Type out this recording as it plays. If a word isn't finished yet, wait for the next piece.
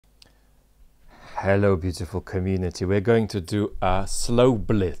Hello, beautiful community. We're going to do a slow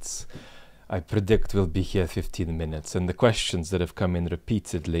blitz. I predict we'll be here 15 minutes. And the questions that have come in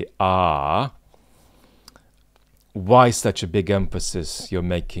repeatedly are, why such a big emphasis you're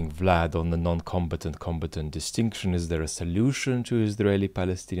making, Vlad, on the non-combatant-combatant distinction? Is there a solution to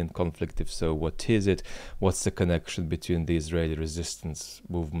Israeli-Palestinian conflict? If so, what is it? What's the connection between the Israeli resistance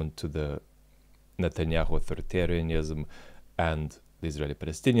movement to the Netanyahu authoritarianism and the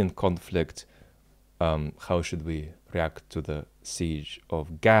Israeli-Palestinian conflict? How should we react to the siege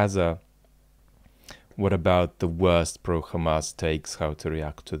of Gaza? What about the worst pro-Hamas takes, how to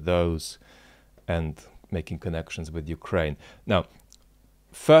react to those, and making connections with Ukraine. Now,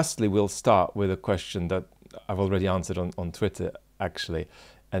 firstly, we'll start with a question that I've already answered on Twitter, actually,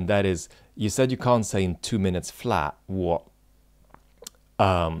 and that is, you said you can't say in 2 minutes flat what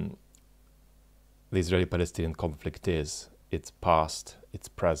the Israeli-Palestinian conflict is. It's past, it's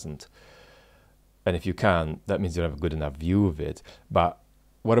present. And if you can, that means you don't have a good enough view of it. But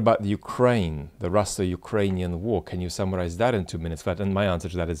what about the Ukraine, the Russo-Ukrainian war? Can you summarize that in 2 minutes flat? And my answer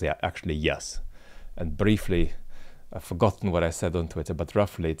to that is actually yes. And briefly, I've forgotten what I said on Twitter, but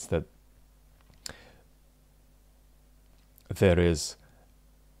roughly it's that there is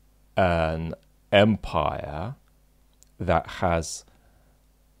an empire that has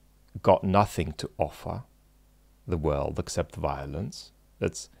got nothing to offer the world except violence,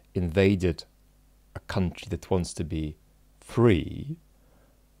 that's invaded a country that wants to be free,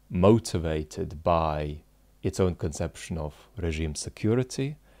 motivated by its own conception of regime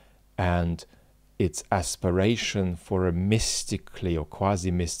security and its aspiration for a mystically or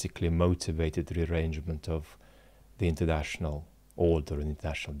quasi-mystically motivated rearrangement of the international order and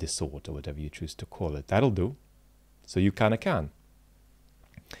international disorder, whatever you choose to call it. That'll do. So you kind of can.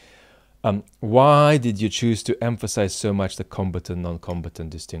 Why did you choose to emphasize so much the combatant-non-combatant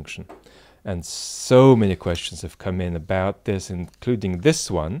distinction? And so many questions have come in about this, including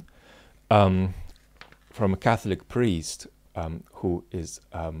this one from a Catholic priest who is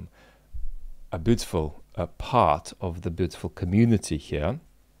a beautiful part of the beautiful community here.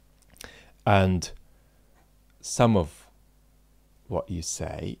 And some of what you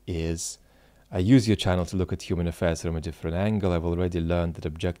say is, I use your channel to look at human affairs from a different angle. I've already learned that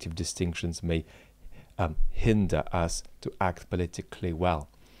objective distinctions may hinder us to act politically well.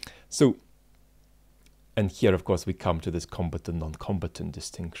 So, and here, of course, we come to this combatant-non-combatant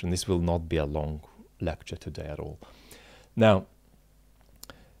distinction. This will not be a long lecture today at all. Now,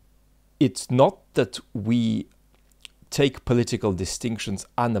 it's not that we take political distinctions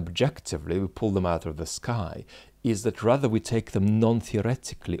unobjectively, we pull them out of the sky, is that rather we take them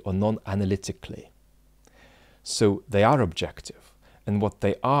non-theoretically or non-analytically. So they are objective. And what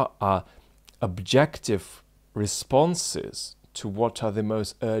they are objective responses to what are the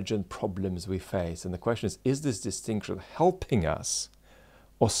most urgent problems we face. And the question is this distinction helping us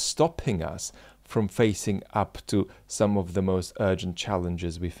or stopping us from facing up to some of the most urgent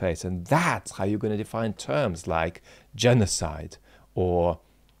challenges we face? And that's how you're going to define terms like genocide or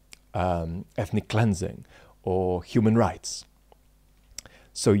ethnic cleansing or human rights.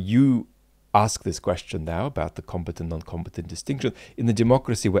 So you ask this question now about the combatant-non-combatant distinction. In a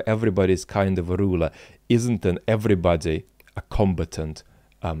democracy where everybody is kind of a ruler, isn't then everybody a combatant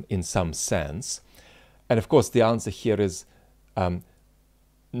in some sense? And of course the answer here is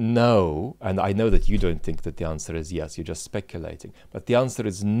no, and I know that you don't think that the answer is yes, you're just speculating. But the answer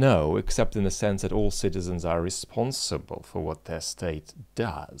is no, except in the sense that all citizens are responsible for what their state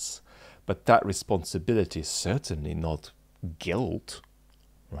does. But that responsibility is certainly not guilt,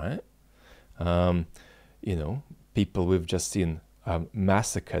 right? You know, people we've just seen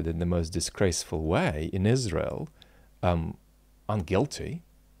massacred in the most disgraceful way in Israel aren't guilty.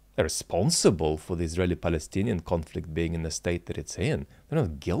 They're responsible for the Israeli-Palestinian conflict being in the state that it's in. They're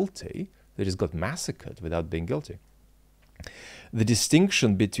not guilty. They just got massacred without being guilty. The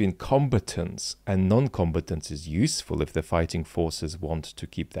distinction between combatants and non-combatants is useful if the fighting forces want to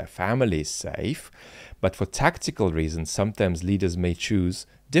keep their families safe, but for tactical reasons, sometimes leaders may choose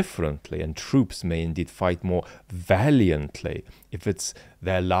differently, and troops may indeed fight more valiantly if it's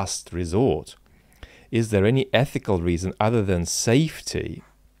their last resort. Is there any ethical reason other than safety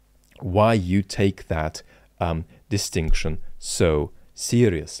why you take that distinction so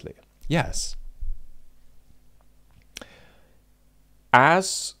seriously? Yes.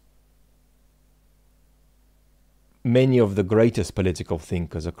 As many of the greatest political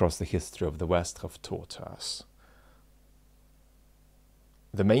thinkers across the history of the West have taught us,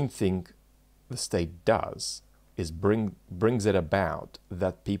 the main thing the state does is brings it about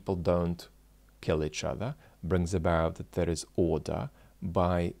that people don't kill each other, brings about that there is order,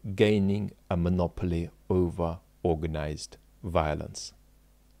 by gaining a monopoly over organized violence.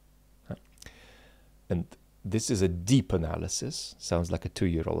 And this is a deep analysis. Sounds like a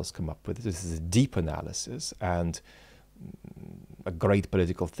 2-year-old has come up with it. This is a deep analysis, and a great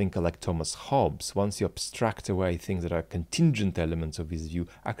political thinker like Thomas Hobbes, once you abstract away things that are contingent elements of his view,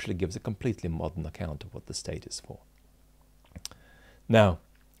 actually gives a completely modern account of what the state is for. Now,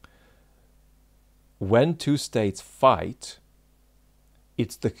 when two states fight,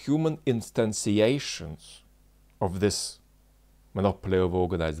 it's the human instantiations of this monopoly of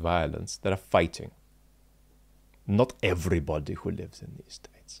organized violence that are fighting, not everybody who lives in these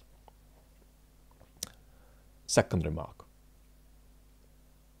states. Second remark.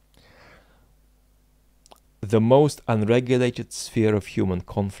 The most unregulated sphere of human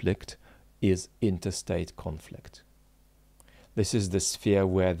conflict is interstate conflict. This is the sphere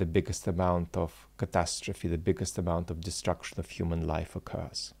where the biggest amount of catastrophe, the biggest amount of destruction of human life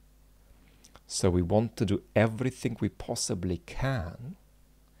occurs. So we want to do everything we possibly can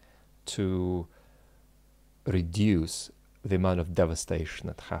to reduce the amount of devastation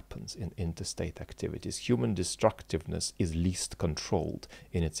that happens in interstate activities. Human destructiveness is least controlled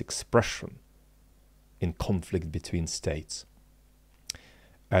in its expression in conflict between states.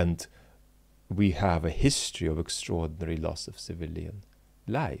 And we have a history of extraordinary loss of civilian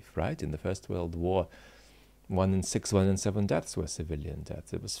life, right? In the First World War, 1 in 6, 1 in 7 deaths were civilian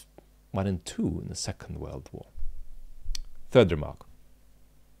deaths. It was 1 in 2 in the Second World War. Third remark.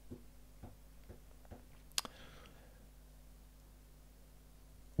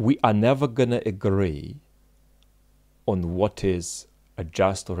 We are never going to agree on what is a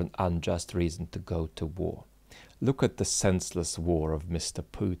just or an unjust reason to go to war. Look at the senseless war of Mr.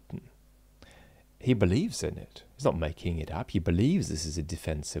 Putin. He believes in it. He's not making it up. He believes this is a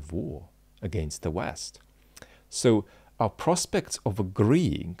defensive war against the West. So our prospects of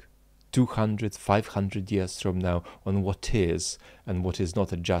agreeing 200, 500 years from now on what is and what is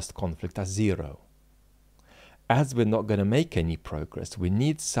not a just conflict are zero. As we're not going to make any progress, we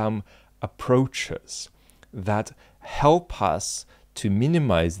need some approaches that help us to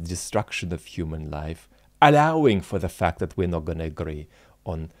minimize the destruction of human life, allowing for the fact that we're not going to agree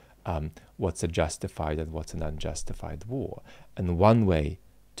on what's a justified and what's an unjustified war. And one way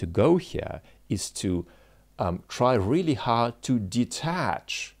to go here is to try really hard to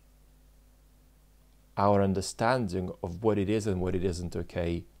detach our understanding of what it is and what it isn't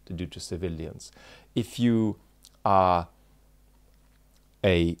okay to do to civilians. If you are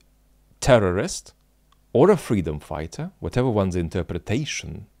a terrorist or a freedom fighter, whatever one's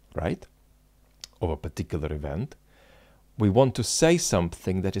interpretation, right, of a particular event, we want to say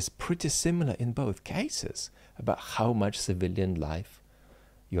something that is pretty similar in both cases about how much civilian life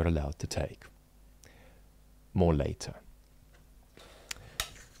you're allowed to take. More later.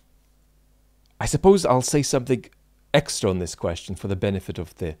 I suppose I'll say something extra on this question for the benefit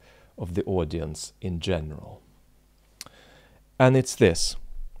of the audience in general. And it's this.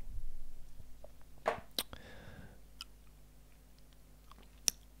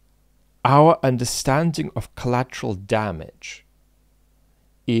 Our understanding of collateral damage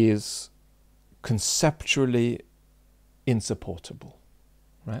is conceptually insupportable,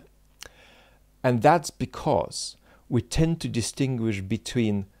 right? And that's because we tend to distinguish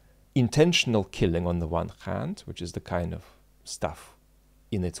between intentional killing on the one hand, which is the kind of stuff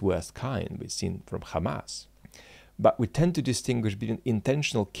in its worst kind we've seen from Hamas, but we tend to distinguish between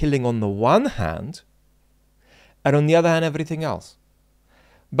intentional killing on the one hand and on the other hand everything else.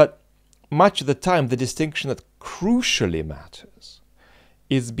 But much of the time, the distinction that crucially matters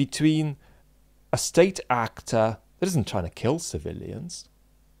is between a state actor that isn't trying to kill civilians,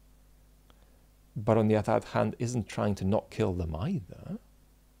 but on the other hand, isn't trying to not kill them either,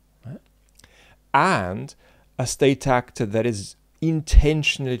 right? And a state actor that is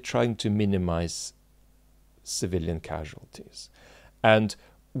intentionally trying to minimize civilian casualties. And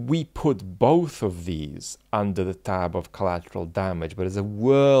we put both of these under the tab of collateral damage, but there's a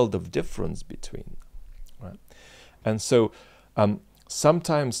world of difference between them, right? And so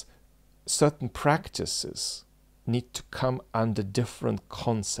sometimes certain practices need to come under different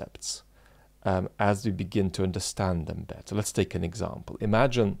concepts as we begin to understand them better. Let's take an example.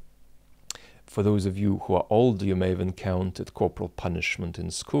 Imagine, for those of you who are older, you may have encountered corporal punishment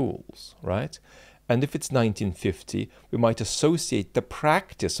in schools, right? And if it's 1950, we might associate the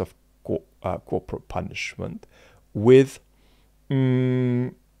practice of corporal punishment with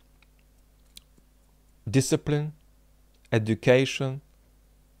discipline, education,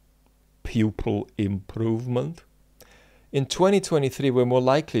 pupil improvement. In 2023, we're more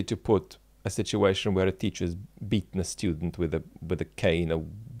likely to put a situation where a teacher is beating a student with a cane or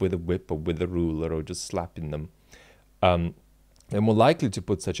with a whip or with a ruler or just slapping them. They're more likely to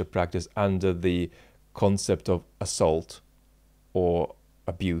put such a practice under the concept of assault or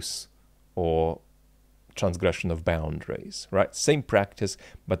abuse or transgression of boundaries, right? Same practice,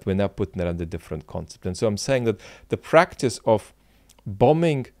 but we're now putting it under different concept. And so I'm saying that the practice of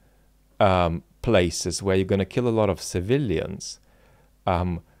bombing places where you're going to kill a lot of civilians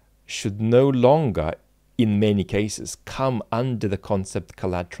should no longer, in many cases, come under the concept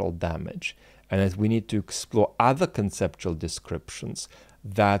collateral damage. And as we need to explore other conceptual descriptions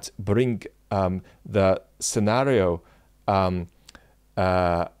that bring the scenario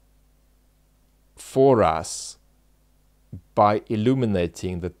for us by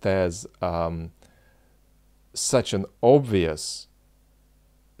illuminating that there's such an obvious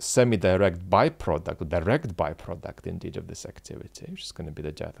semi-direct byproduct, or direct byproduct indeed, of this activity, which is going to be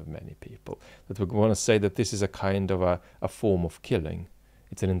the death of many people, that we want to say that this is a kind of a form of killing.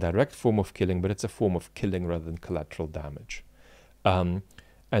 It's an indirect form of killing, but it's a form of killing rather than collateral damage. And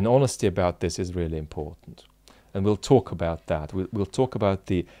honesty about this is really important. And we'll talk about that. We'll talk about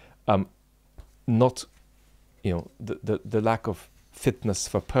the the lack of fitness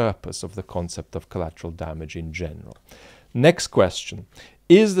for purpose of the concept of collateral damage in general. Next question.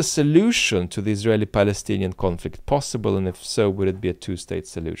 Is the solution to the Israeli-Palestinian conflict possible? And if so, would it be a two-state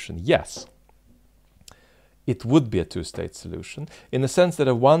solution? Yes. It would be a two-state solution, in the sense that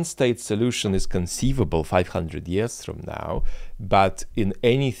a one-state solution is conceivable 500 years from now, but in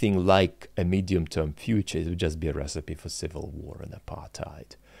anything like a medium-term future, it would just be a recipe for civil war and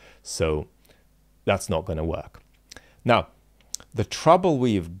apartheid. So that's not going to work. Now, the trouble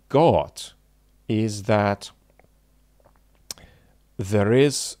we've got is that there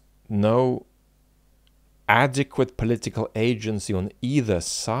is no adequate political agency on either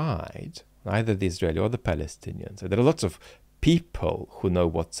side, neither the Israeli or the Palestinians. There are lots of people who know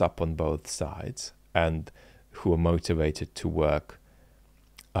what's up on both sides and who are motivated to work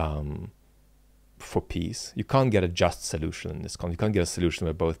for peace. You can't get a just solution in this conflict. You can't get a solution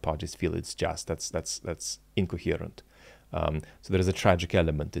where both parties feel it's just. That's incoherent. So there is a tragic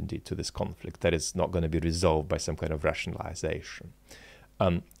element indeed to this conflict that is not going to be resolved by some kind of rationalization.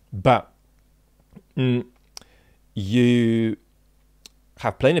 But you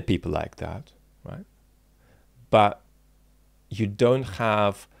have plenty of people like that, right? But you don't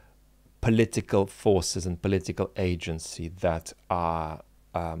have political forces and political agency that are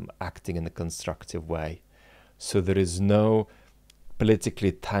acting in a constructive way. So there is no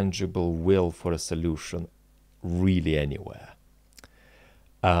politically tangible will for a solution really anywhere.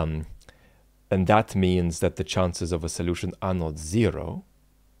 And that means that the chances of a solution are not zero.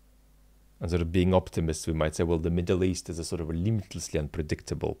 And sort of being optimists, we might say, well, the Middle East is a sort of a limitlessly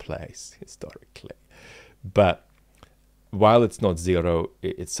unpredictable place historically. But while it's not zero,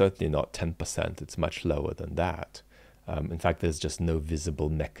 it's certainly not 10%. It's much lower than that. In fact, there's just no visible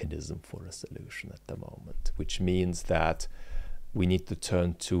mechanism for a solution at the moment, which means that we need to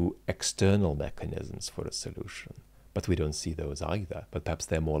turn to external mechanisms for a solution. But we don't see those either. But perhaps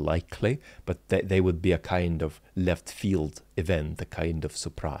they're more likely, but they would be a kind of left field event, a kind of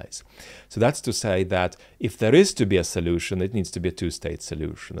surprise. So that's to say that if there is to be a solution, it needs to be a two-state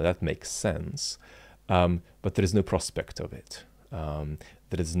solution. And that makes sense, but there is no prospect of it.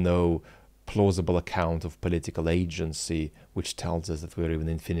 There is no plausible account of political agency which tells us that we're even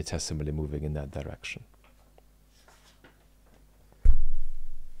infinitesimally moving in that direction.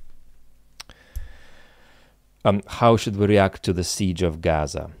 How should we react to the siege of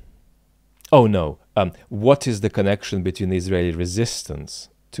Gaza? Oh no, what is the connection between the Israeli resistance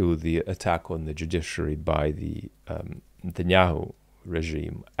to the attack on the judiciary by the Netanyahu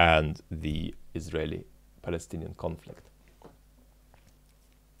regime and the Israeli-Palestinian conflict?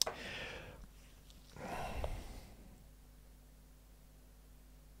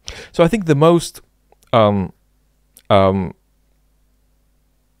 So I think the most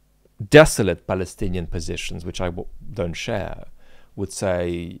desolate Palestinian positions, which I don't share, would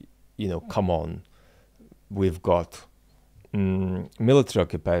say, you know, come on, we've got military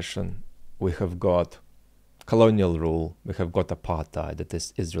occupation, we have got colonial rule, we have got apartheid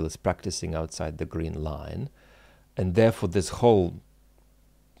that Israel is practicing outside the Green Line, and therefore this whole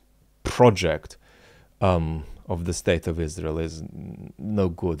project of the state of Israel is no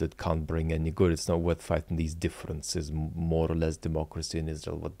good. It can't bring any good. It's not worth fighting these differences, more or less democracy in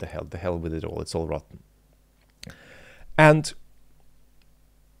Israel. What the hell? The hell with it all. It's all rotten. And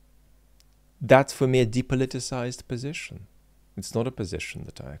that's for me a depoliticized position. It's not a position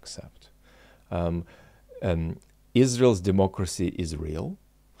that I accept. Israel's democracy is real.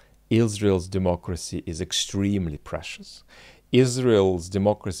 Israel's democracy is extremely precious. Israel's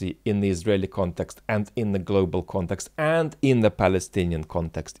democracy in the Israeli context and in the global context and in the Palestinian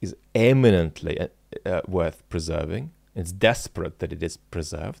context is eminently worth preserving. It's desperate that it is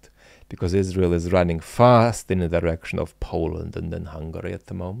preserved because Israel is running fast in the direction of Poland and then Hungary at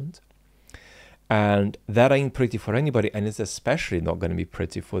the moment. And that ain't pretty for anybody, and it's especially not going to be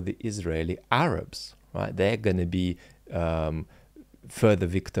pretty for the Israeli Arabs, right? They're going to be further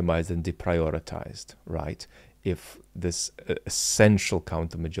victimized and deprioritized, right? If this essential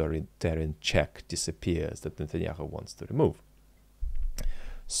counter-majoritarian check disappears that Netanyahu wants to remove.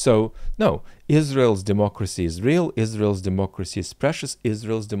 So, no, Israel's democracy is real, Israel's democracy is precious,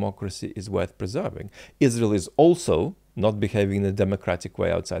 Israel's democracy is worth preserving. Israel is also not behaving in a democratic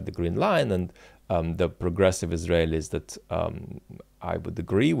way outside the Green Line, and the progressive Israelis that I would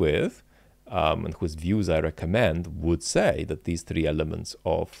agree with, and whose views I recommend, would say that these three elements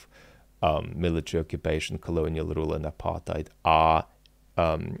of military occupation, colonial rule, and apartheid are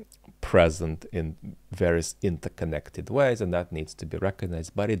present in various interconnected ways, and that needs to be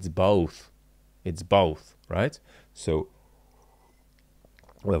recognized. But it's both. It's both, right? So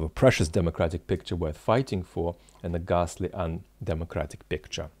we have a precious democratic picture worth fighting for, and a ghastly undemocratic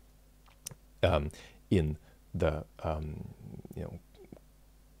picture in the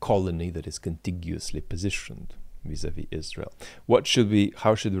colony that is contiguously positioned vis-a-vis Israel. How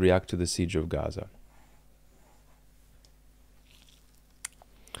should we react to the siege of Gaza?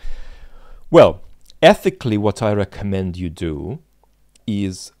 Well, ethically, what I recommend you do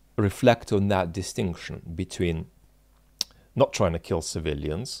is reflect on that distinction between not trying to kill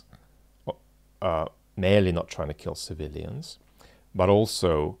civilians, merely not trying to kill civilians, but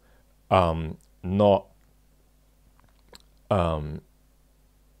also so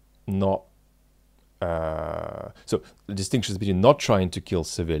the distinctions between not trying to kill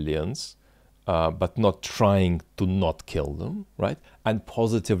civilians, but not trying to not kill them, right? And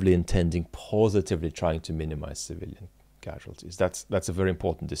positively trying to minimize civilian casualties. That's a very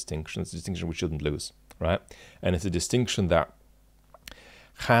important distinction. It's a distinction we shouldn't lose, right? And it's a distinction that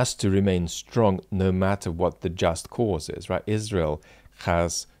has to remain strong no matter what the just cause is, right? Israel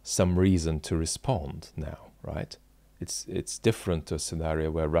has some reason to respond now, right? It's different to a scenario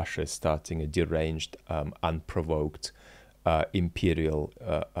where Russia is starting a deranged, unprovoked imperial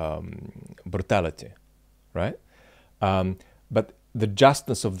brutality, right? But the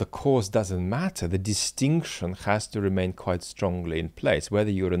justness of the cause doesn't matter. The distinction has to remain quite strongly in place,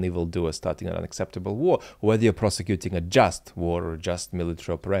 whether you're an evildoer starting an unacceptable war, or whether you're prosecuting a just war or a just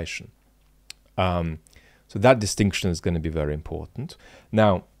military operation. So that distinction is going to be very important.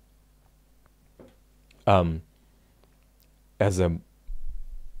 Now, as a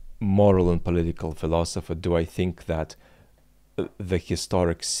moral and political philosopher, do I think that the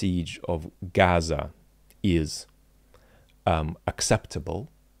historic siege of Gaza is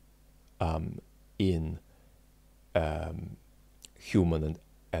acceptable in human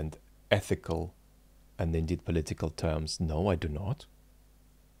and ethical and indeed political terms? No, I do not.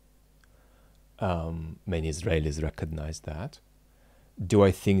 Many Israelis recognize that. Do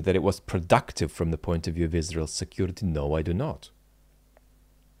I think that it was productive from the point of view of Israel's security? No, I do not.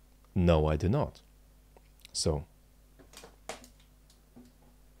 No, I do not. So,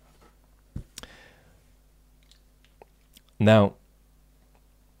 now,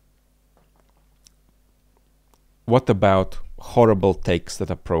 what about horrible takes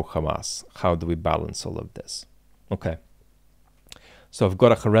that are pro-Hamas? How do we balance all of this? Okay. So I've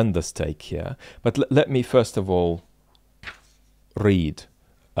got a horrendous take here, but let me first of all read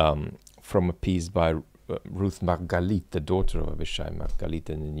from a piece by Ruth Margalit, the daughter of Avishai Margalit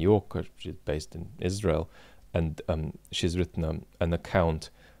in New York. She's based in Israel, and she's written an account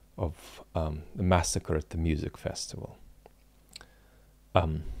of the massacre at the music festival.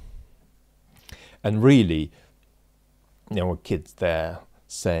 And really, there were kids there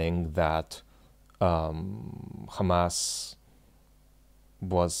saying that Hamas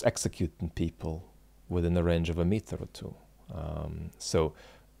was executing people within a range of a meter or two. So,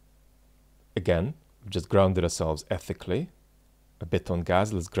 again, we've just grounded ourselves ethically, a bit on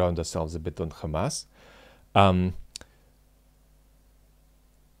Gaza, let's ground ourselves a bit on Hamas.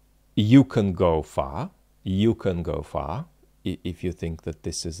 You can go far if you think that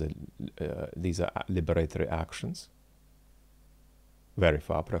this is these are liberatory actions, very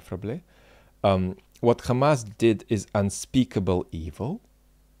far preferably. What Hamas did is unspeakable evil.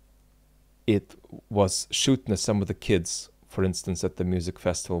 It was shooting at some of the kids, for instance, at the music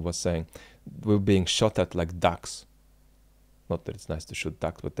festival, was saying, we were being shot at like ducks. Not that it's nice to shoot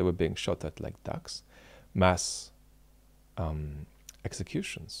ducks, but they were being shot at like ducks. Mass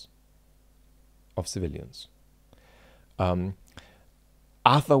executions, of civilians.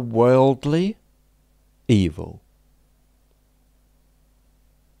 Otherworldly evil.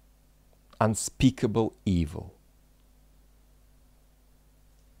 Unspeakable evil.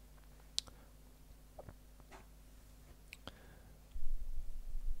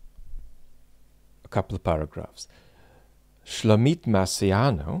 A couple of paragraphs. Shlomit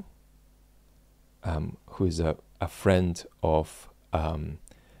Marciano, who is a friend of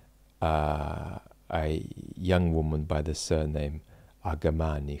a young woman by the surname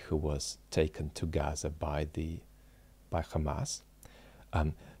Agamani, who was taken to Gaza by Hamas.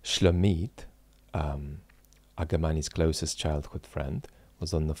 Shlomit, Agamani's closest childhood friend,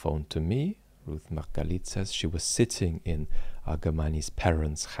 was on the phone to me. Ruth Margalit says she was sitting in Agamani's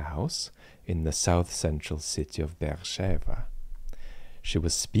parents' house in the south central city of Beersheba. She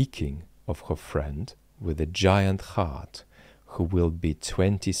was speaking of her friend with a giant heart who will be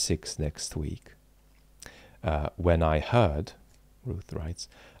 26 next week. When I heard, Ruth writes,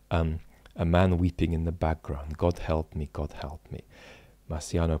 a man weeping in the background, God help me, God help me.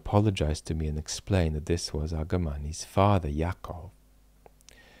 Marciano apologized to me and explained that this was Agamani's father, Yaakov.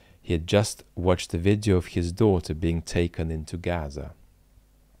 He had just watched a video of his daughter being taken into Gaza,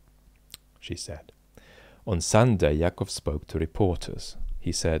 she said. On Sunday, Yaakov spoke to reporters.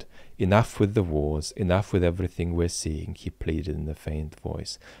 He said, enough with the wars, enough with everything we're seeing, he pleaded in a faint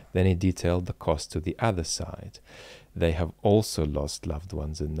voice. Then he detailed the cost to the other side. They have also lost loved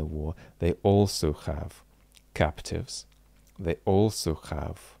ones in the war. They also have captives. They also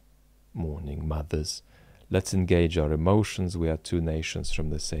have mourning mothers. Let's engage our emotions. We are two nations from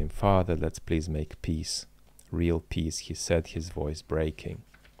the same father. Let's please make peace. Real peace, he said, his voice breaking.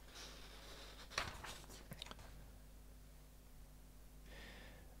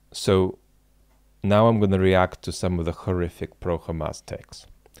 So now I'm going to react to some of the horrific pro-Hamas takes.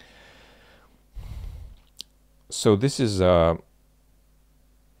 So this is a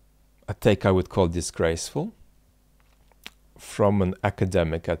take I would call disgraceful from an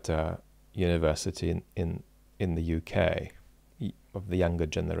academic at a university in the UK of the younger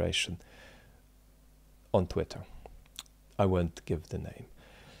generation on Twitter. I won't give the name.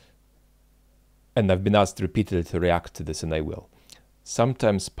 And I've been asked repeatedly to react to this, and I will.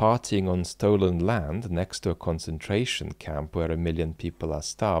 Sometimes partying on stolen land next to a concentration camp where 1 million people are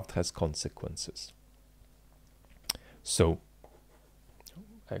starved has consequences. So,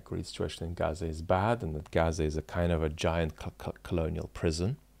 I agree the situation in Gaza is bad and that Gaza is a kind of a giant colonial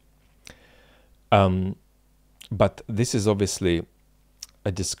prison. But this is obviously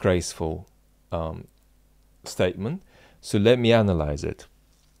a disgraceful statement. So let me analyze it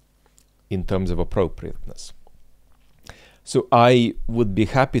in terms of appropriateness. So I would be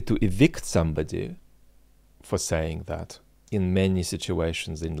happy to evict somebody for saying that in many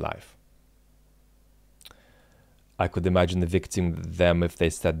situations in life. I could imagine evicting them if they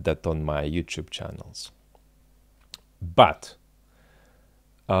said that on my YouTube channels. But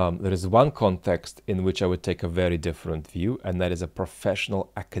there is one context in which I would take a very different view, and that is a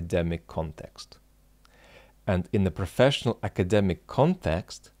professional academic context. And in the professional academic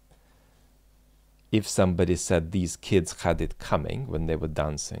context, if somebody said these kids had it coming when they were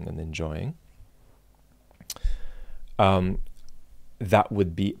dancing and enjoying, that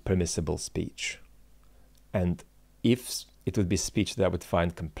would be permissible speech. And if it would be speech that I would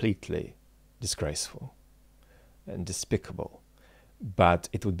find completely disgraceful and despicable, but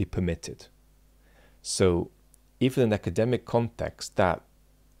it would be permitted. So if in an academic context that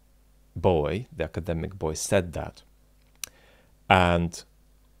boy, the academic boy, said that, and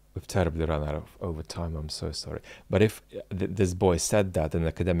we've terribly run out of overtime, I'm so sorry. But if this boy said that in an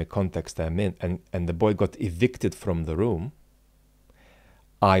academic context I'm in, and the boy got evicted from the room,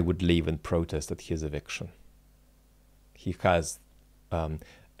 I would leave and protest at his eviction. He has,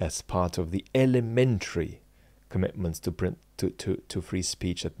 as part of the elementary commitments to free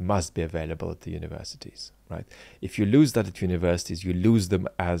speech that must be available at the universities, right? If you lose that at universities, you lose them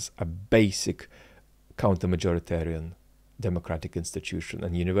as a basic counter-majoritarian democratic institution,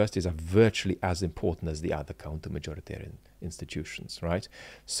 and universities are virtually as important as the other counter-majoritarian institutions, right?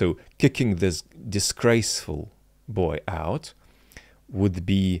 So kicking this disgraceful boy out would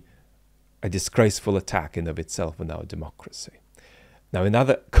be a disgraceful attack in of itself on our democracy. Now, in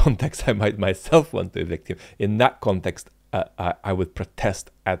other contexts, I might myself want to evict him. In that context, I would protest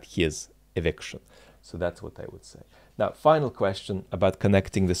at his eviction. So that's what I would say. Now, final question about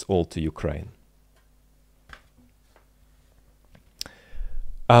connecting this all to Ukraine.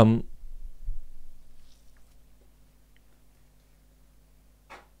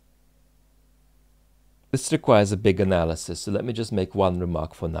 this requires a big analysis, so let me just make one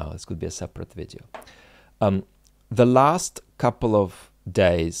remark for now. This could be a separate video. The last couple of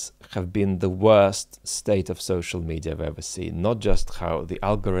days have been the worst state of social media I've ever seen. Not just how the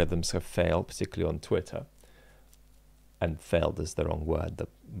algorithms have failed, particularly on Twitter, and failed is the wrong word, that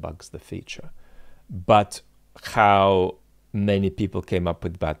bugs the feature, but how many people came up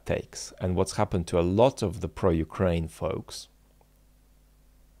with bad takes. And what's happened to a lot of the pro-Ukraine folks,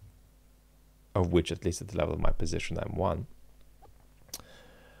 of which, at least at the level of my position, I'm one,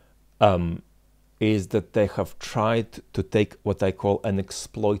 is that they have tried to take what I call an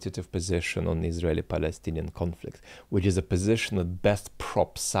exploitative position on the Israeli-Palestinian conflict, which is a position that best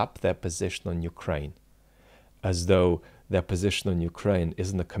props up their position on Ukraine, as though their position on Ukraine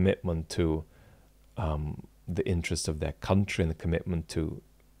isn't a commitment to the interests of their country and a commitment to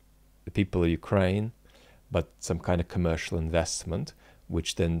the people of Ukraine, but some kind of commercial investment,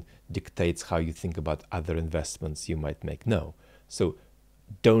 which then dictates how you think about other investments you might make. No. So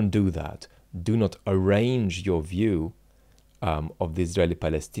don't do that. Do not arrange your view of the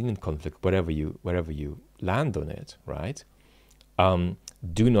Israeli-Palestinian conflict wherever you land on it, right?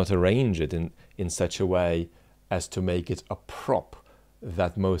 Do not arrange it in such a way as to make it a prop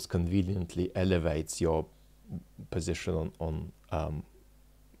that most conveniently elevates your position on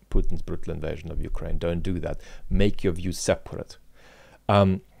Putin's brutal invasion of Ukraine. Don't do that. Make your view separate.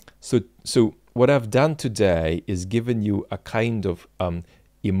 So what I've done today is given you a kind of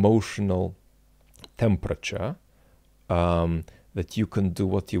emotional temperature that you can do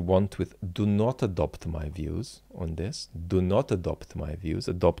what you want with. Do not adopt my views on this. Do not adopt my views.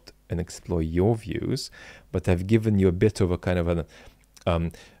 Adopt and explore your views. But I've given you a bit of a kind of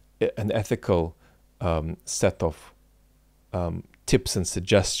an ethical set of tips and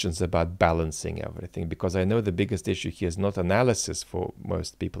suggestions about balancing everything, because I know the biggest issue here is not analysis for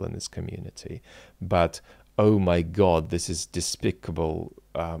most people in this community, but oh my God, this is despicable,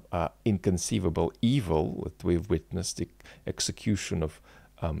 inconceivable evil that we've witnessed, the execution of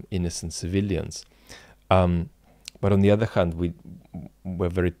innocent civilians. But on the other hand, we're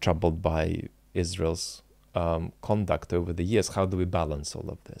very troubled by Israel's conduct over the years. How do we balance all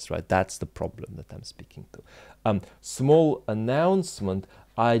of this, right? That's the problem that I'm speaking to. Small announcement,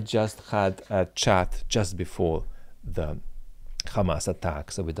 I just had a chat just before the Hamas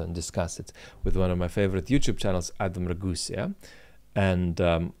attack, so we don't discuss it, with one of my favorite YouTube channels, Adam Ragusea, and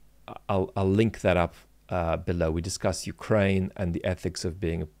I'll link that up below. We discuss Ukraine and the ethics of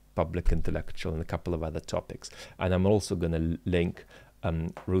being a public intellectual and a couple of other topics. And I'm also going to link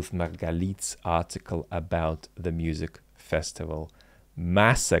Ruth Margalit's article about the music festival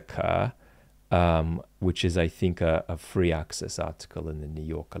Massacre, which is, I think, a free access article in the New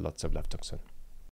Yorker. Lots of love. Talk soon.